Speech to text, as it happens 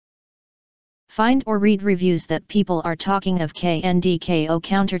Find or read reviews that people are talking of Kndko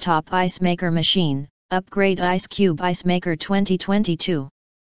Countertop Ice Maker Machine, Upgrade Ice Cube Ice Maker 2022.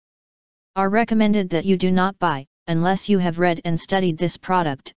 Are recommended that you do not buy, unless you have read and studied this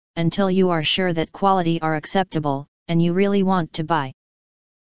product, until you are sure that quality are acceptable, and you really want to buy.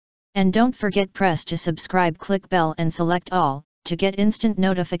 And don't forget press to subscribe, click bell and select all, to get instant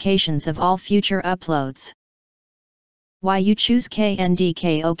notifications of all future uploads. Why you choose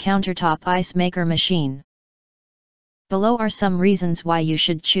Kndko Countertop Ice Maker Machine. Below are some reasons why you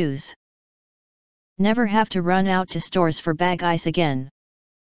should choose. Never have to run out to stores for bag ice again.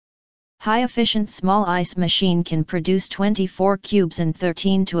 High efficient small ice machine can produce 24 cubes in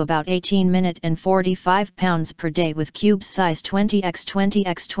 13 to about 18 minutes and 45 pounds per day with cubes size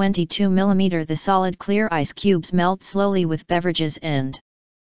 20x 22 mm. The solid clear ice cubes melt slowly with beverages and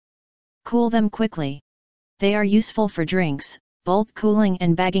cool them quickly. They are useful for drinks, bulk cooling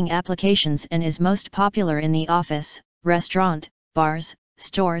and bagging applications and is most popular in the office, restaurant, bars,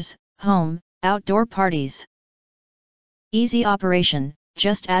 stores, home, outdoor parties. Easy operation,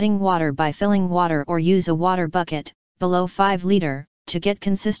 just adding water by filling water or use a water bucket, below 5 liter, to get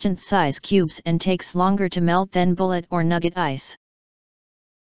consistent size cubes and takes longer to melt than bullet or nugget ice.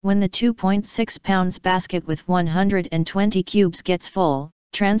 When the 2.6 pounds basket with 120 cubes gets full,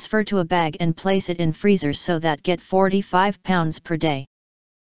 transfer to a bag and place it in freezer so that get 45 pounds per day.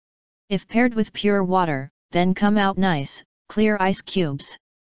 If paired with pure water, then come out nice, clear ice cubes.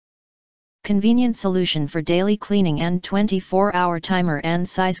 Convenient solution for daily cleaning and 24-hour timer and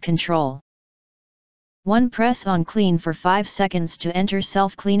size control. 1 press on clean for 5 seconds to enter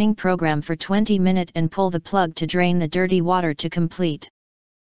self-cleaning program for 20 minutes and pull the plug to drain the dirty water to complete.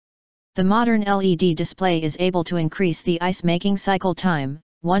 The modern LED display is able to increase the ice making cycle time,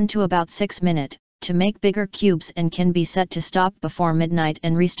 1 to about 6 minutes, to make bigger cubes and can be set to stop before midnight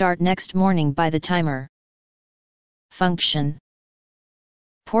and restart next morning by the timer. Function.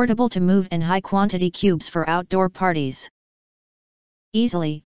 Portable to move and high quantity cubes for outdoor parties.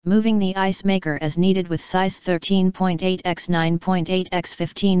 Easily, moving the ice maker as needed with size 13.8 x 9.8 x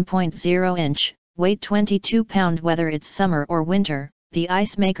 15.0 inch, weight 22 pound. Whether it's summer or winter, the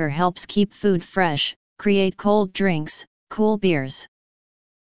ice maker helps keep food fresh, create cold drinks, cool beers,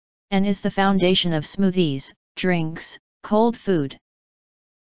 and is the foundation of smoothies, drinks, cold food.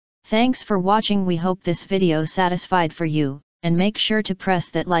 Thanks for watching. We hope this video satisfied for you, and make sure to press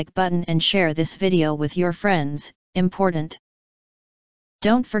that like button and share this video with your friends, important.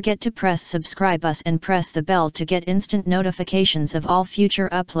 Don't forget to press subscribe us and press the bell to get instant notifications of all future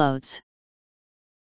uploads.